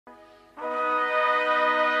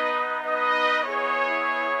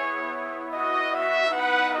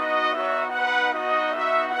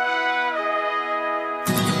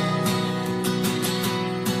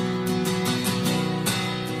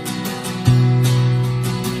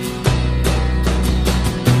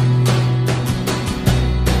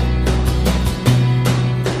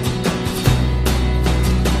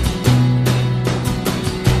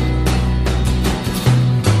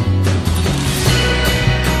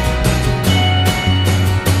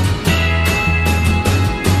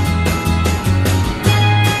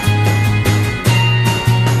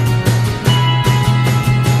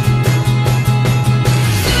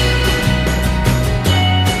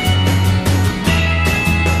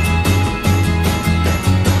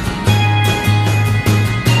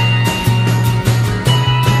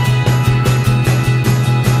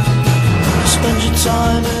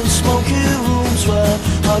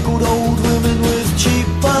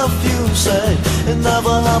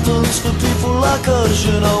happens for people like us.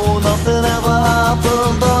 You know, nothing ever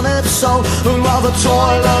happened on its own. And while the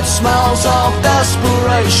toilet smells of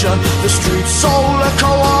desperation, the streets soul echo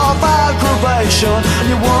of aggravation. And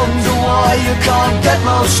you wonder why you can't get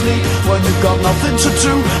no sleep when you've got nothing to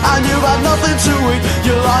do and you've had nothing to eat.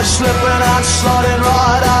 Your life's slipping and sliding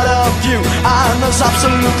right out of view, and there's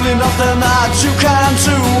absolutely nothing that you can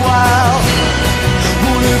do. Well,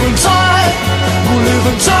 we'll live and die, we'll live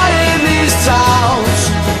and die in these towns.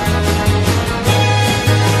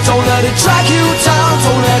 Don't let it drag you down,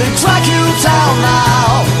 don't let it drag you down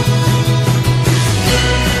now.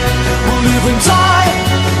 We'll live and die,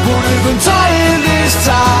 we'll live and die in these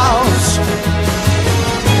towns.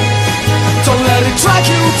 Don't let it drag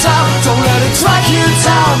you down, don't let it drag you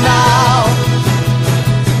down now.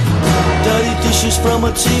 Dirty dishes from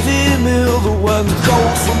a TV mill that went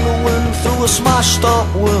cold from the wind through a smashed up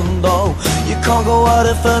window. You can't go out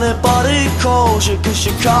if anybody calls you, cause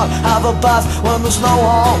you can't have a bath when there's no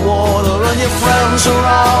hot water. And your friends are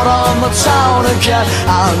out on the town again,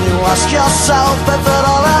 and you ask yourself if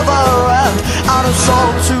it'll ever end. And it's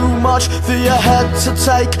all too much for your head to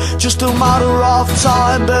take, just a matter of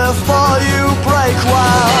time before you break.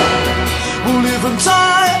 Well, we'll live and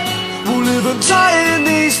die, we'll live and die in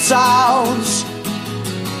these towns.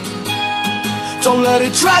 Don't let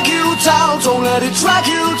it drag you down, don't let it drag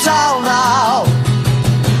you down now.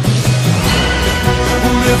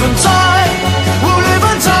 We'll live and die, we'll live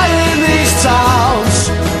and die in these towns.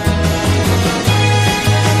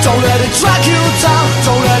 Don't let it drag you down,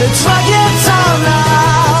 don't let it drag you down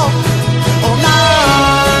now. Oh no.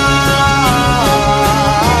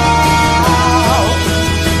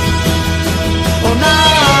 Oh no.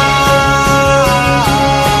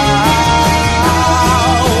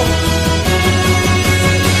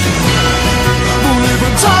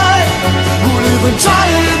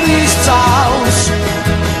 Die in these towns.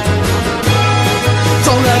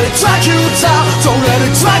 Don't let it drag you down, don't let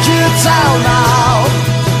it drag